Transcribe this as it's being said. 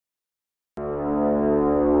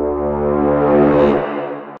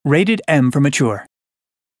Rated M for mature.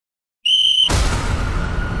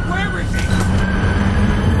 Where is he?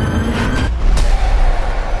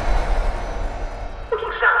 What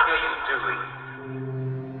exactly are you doing?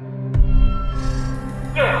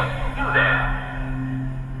 Yes, you there.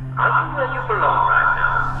 Are you where you belong right now?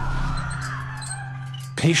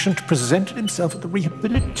 Patient presented himself at the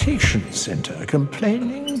rehabilitation center,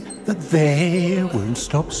 complaining that they won't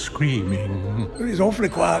stop screaming. Well, he's awfully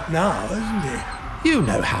quiet now, isn't he? You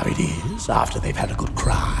know how it is after they've had a good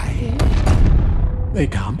cry. They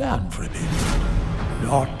calm down for a bit.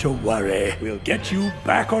 Not to worry. We'll get you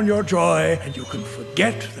back on your joy, and you can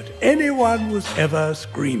forget that anyone was ever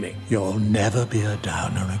screaming. You'll never be a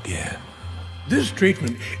downer again. This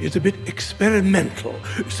treatment is a bit experimental,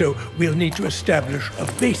 so we'll need to establish a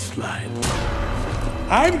baseline.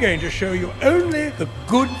 I'm going to show you only the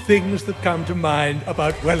good things that come to mind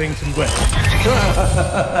about Wellington Wells.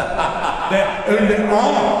 There only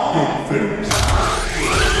are good things.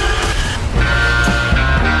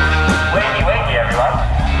 Wakey, wakey, everyone.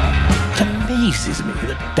 It amazes me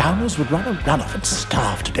that downers would run a runoff and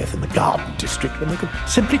starve to death in the garden district when they could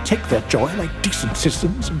simply take their joy like decent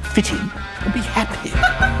citizens and fit in and be happy.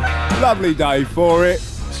 Lovely day for it.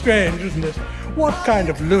 Strange, isn't it? What kind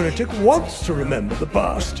of lunatic wants to remember the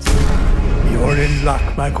past? You're in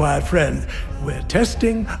luck, my quiet friend. We're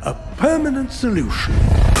testing a permanent solution.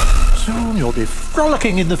 Soon you'll be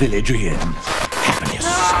frolicking in the village again. Happiness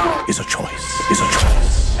is a choice,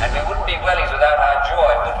 And we wouldn't be Wellies without our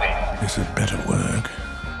joy, would we? This had better work.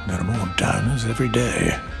 There are more downers every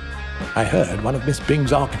day. I heard one of Miss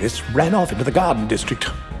Bing's archivists ran off into the garden district.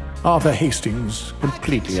 Arthur Hastings,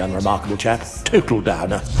 completely unremarkable chap, total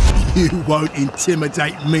downer. You won't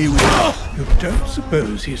intimidate me with... You don't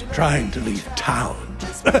suppose he's trying to leave town?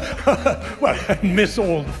 Well, and miss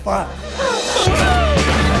all the fun.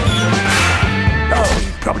 Oh,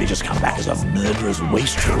 he'd probably just come back as a murderous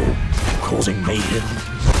wastrel, causing mayhem,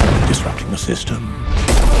 disrupting the system.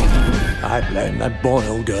 I blame that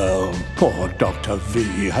Boyle girl. Poor Dr.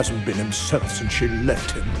 V hasn't been himself since she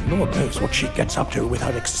left him. Lord knows what she gets up to with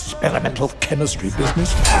her experimental chemistry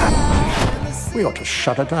business. We ought to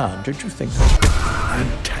shut her down, don't you think?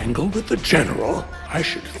 Entangled with the General? I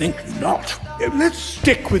should think not. Let's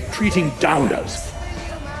stick with treating downers.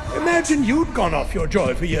 Imagine you'd gone off your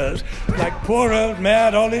joy for years, like poor old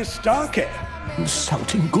Mad Ollie Starkey.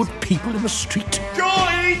 Insulting good people in the street.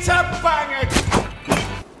 Joy to bang it!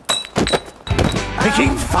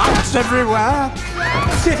 Making fights everywhere.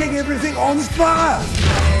 Setting everything on fire.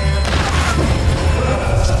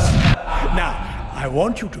 Now, I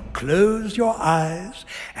want you to close your eyes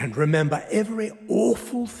and remember every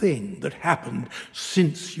awful thing that happened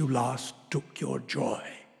since you last took your joy.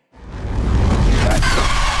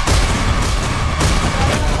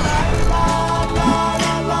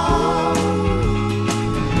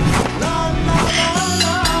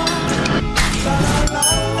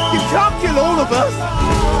 You can't kill all of us!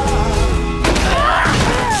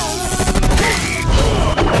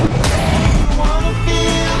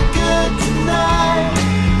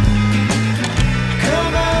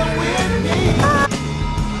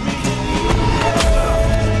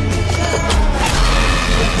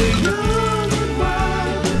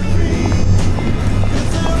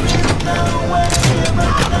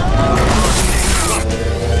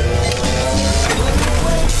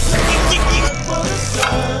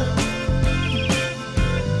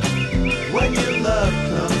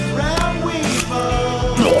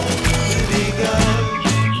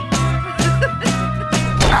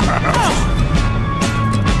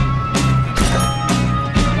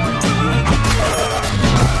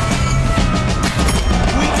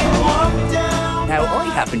 Now, I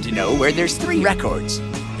happen to know where there's 3 records.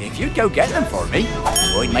 If you'd go get them for me,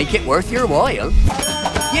 I'd make it worth your while.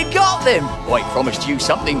 You got them! I promised you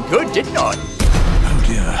something good, didn't I? Oh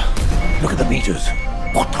dear. Look at the meters.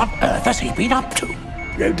 What on earth has he been up to?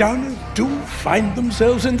 Downers do find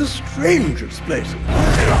themselves in the strangest places.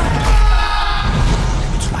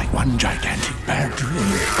 It's like one gigantic bad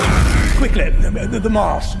dream. Quickly, the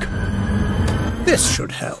mask. This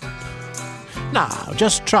should help. Now,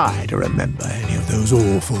 just try to remember any of those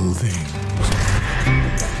awful things.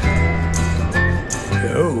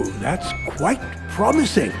 Oh, that's quite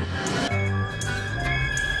promising.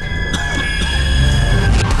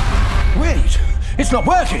 Wait, it's not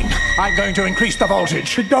working. I'm going to increase the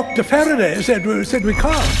voltage. Dr. Faraday said we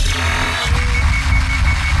can't.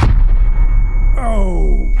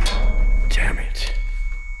 Oh, damn it.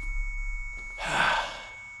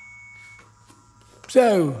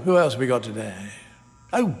 So, who else have we got today?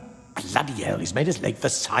 Oh, bloody hell, he's made us late for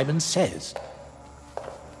Simon Says.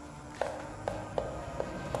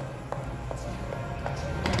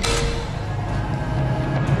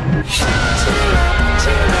 Cheerful.